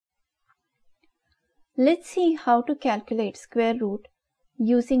Let's see how to calculate square root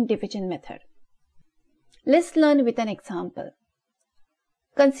using division method. Let's learn with an example.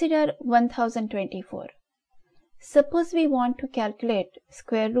 Consider 1024. Suppose we want to calculate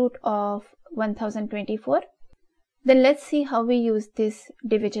square root of 1024. Then let's see how we use this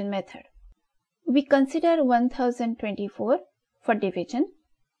division method. We consider 1024 for division.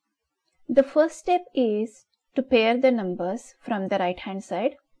 The first step is to pair the numbers from the right hand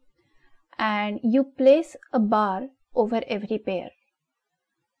side, and you place a bar over every pair.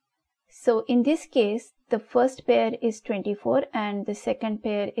 So in this case, the first pair is 24 and the second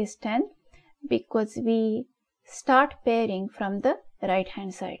pair is 10 because we start pairing from the right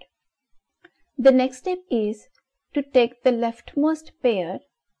hand side. The next step is to take the leftmost pair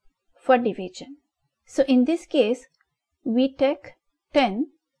for division. So in this case, we take 10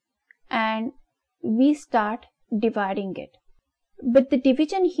 and we start dividing it. But the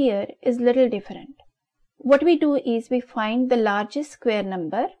division here is little different. What we do is we find the largest square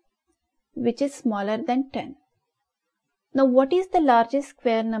number which is smaller than 10. Now what is the largest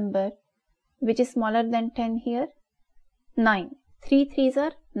square number which is smaller than 10 here? 9. 3 3s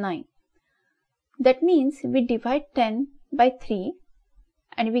are 9. That means we divide 10 by 3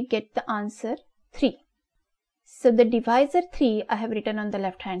 and we get the answer 3. So the divisor 3 I have written on the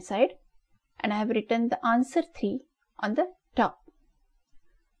left hand side and I have written the answer 3 on the top.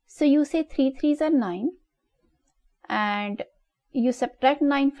 So you say 3 3s are 9 and you subtract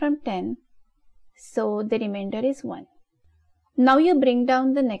 9 from 10, so the remainder is 1. Now you bring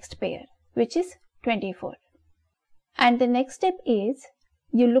down the next pair, which is 24. And the next step is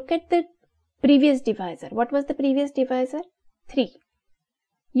you look at the previous divisor. What was the previous divisor? 3.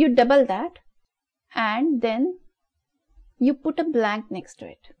 You double that and then you put a blank next to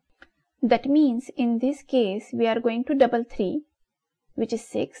it. That means in this case we are going to double 3, which is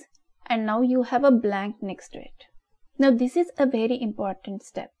 6, and now you have a blank next to it. Now this is a very important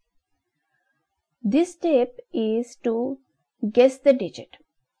step. This step is to guess the digit.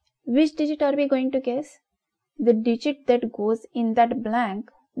 Which digit are we going to guess? The digit that goes in that blank,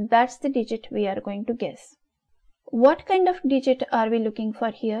 that's the digit we are going to guess. What kind of digit are we looking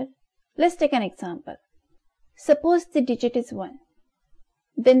for here? Let's take an example. Suppose the digit is 1.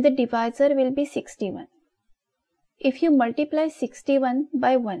 Then the divisor will be 61. If you multiply 61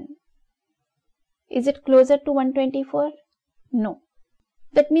 by 1, is it closer to 124? No.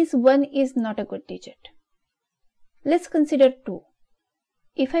 That means 1 is not a good digit. Let's consider 2.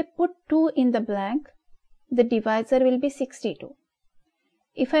 If I put 2 in the blank, the divisor will be 62.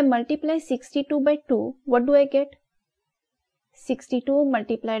 If I multiply 62 by 2, what do I get? 62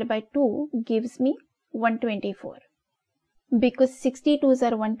 multiplied by 2 gives me 124. Because 62s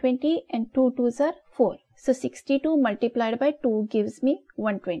are 120 and 2 2s are 4. So 62 multiplied by 2 gives me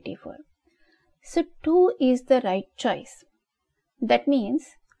 124. So 2 is the right choice. That means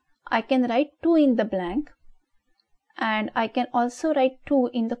I can write 2 in the blank and I can also write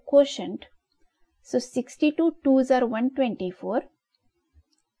 2 in the quotient. So 62 2s are 124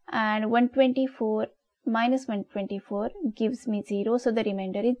 and 124 minus 124 gives me 0. So the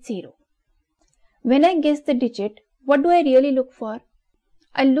remainder is 0. When I guess the digit, what do I really look for?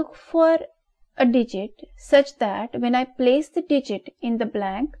 I look for a digit such that when I place the digit in the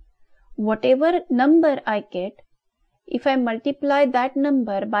blank, whatever number I get, if I multiply that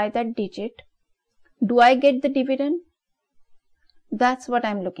number by that digit, do I get the dividend? That's what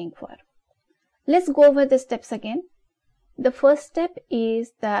I'm looking for. Let's go over the steps again. The first step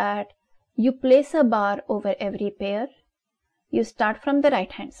is that you place a bar over every pair. You start from the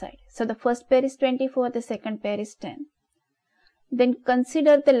right hand side. So the first pair is 24, the second pair is 10. Then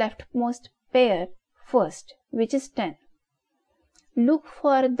consider the leftmost pair first, which is 10. Look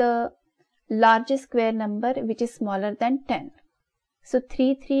for the largest square number which is smaller than 10. So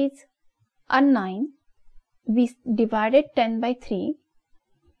 3 3s are 9. We divided 10 by 3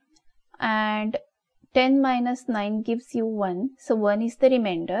 and 10 minus 9 gives you 1. So 1 is the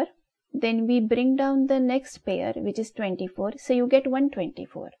remainder. Then we bring down the next pair which is 24. So you get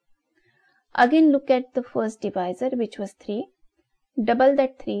 124. Again look at the first divisor which was 3. Double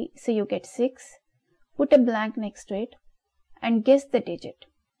that 3, so you get 6. Put a blank next to it and guess the digit.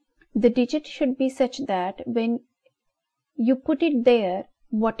 The digit should be such that when you put it there,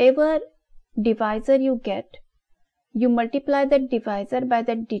 whatever divisor you get, you multiply that divisor by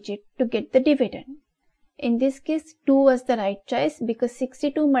that digit to get the dividend. In this case, 2 was the right choice because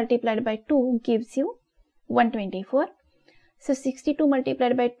 62 multiplied by 2 gives you 124. So 62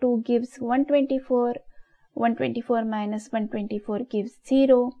 multiplied by 2 gives 124. 124 minus 124 gives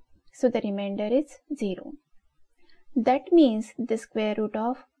 0. So the remainder is 0. That means the square root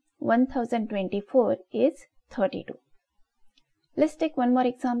of 1024 is 32. Let's take one more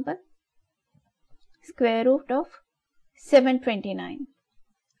example. Square root of 729.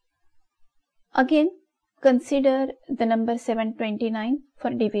 Again, consider the number 729 for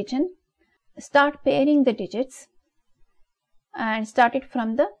division. Start pairing the digits and start it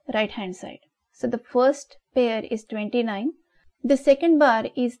from the right hand side. So the first pair is 29. The second bar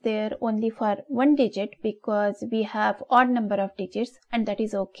is there only for one digit because we have odd number of digits, and that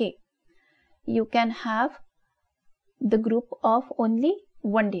is okay. You can have the group of only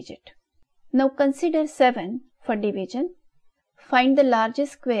one digit. Now consider 7 for division. Find the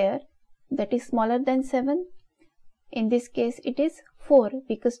largest square that is smaller than 7. In this case it is 4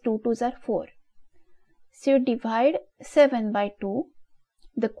 because 2 2s are 4. So you divide 7 by 2.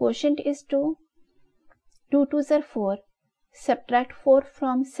 The quotient is 2. 2 2s are 4. Subtract 4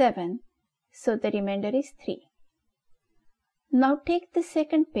 from 7. So the remainder is 3. Now take the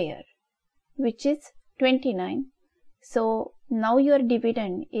second pair, which is 29. So now your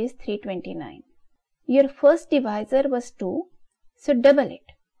dividend is 329. Your first divisor was 2. So double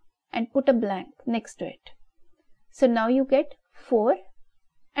it and put a blank next to it. So now you get 4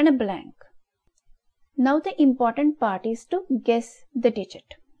 and a blank. Now the important part is to guess the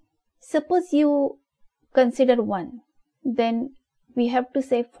digit. Suppose you consider 1. Then we have to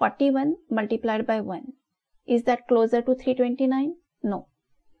say 41 multiplied by 1. Is that closer to 329? No.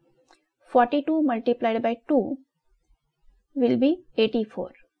 42 multiplied by 2 will be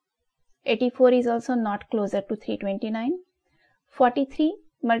 84. 84 is also not closer to 329. 43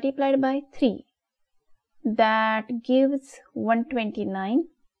 multiplied by 3, that gives 129.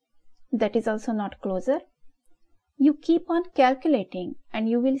 That is also not closer. You keep on calculating and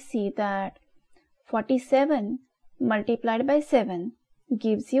you will see that 47 multiplied by 7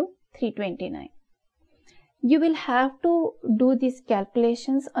 gives you 329. You will have to do these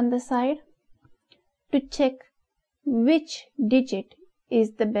calculations on the side to check which digit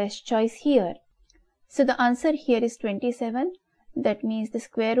is the best choice here. So the answer here is 27. That means the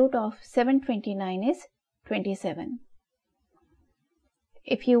square root of 729 is 27.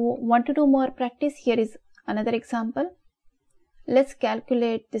 If you want to do more practice, here is another example. Let's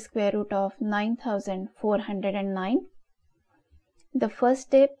calculate the square root of 9409. The first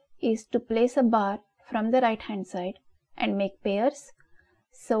step is to place a bar from the right hand side and make pairs.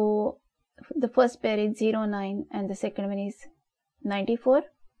 So the first pair is 09 and the second one is 94.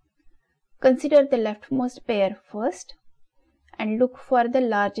 Consider the leftmost pair first and look for the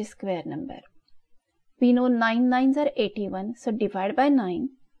largest square number. We know 9 9s are 81, so divide by 9,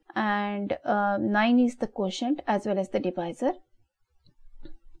 and 9 is the quotient as well as the divisor.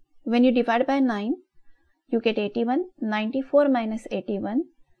 When you divide by 9, you get 81. 94 minus 81,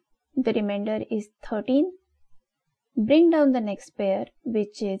 the remainder is 13. Bring down the next pair,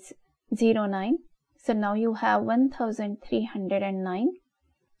 which is 09. So now you have 1309.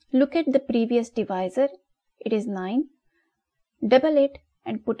 Look at the previous divisor, it is 9. Double it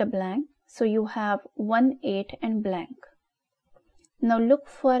and put a blank. So you have 1 8 and blank. Now look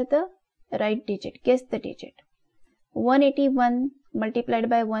for the right digit, guess the digit. 181 multiplied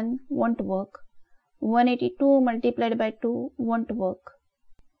by 1 won't work. 182 multiplied by 2 won't work.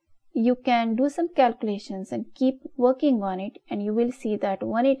 You can do some calculations and keep working on it, and you will see that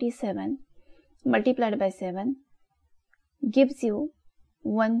 187 multiplied by 7 gives you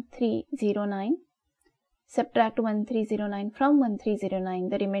 1309. Subtract 1309 from 1309,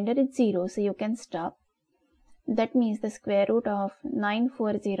 the remainder is 0, so you can stop. That means the square root of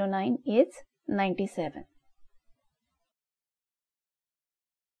 9409 is 97.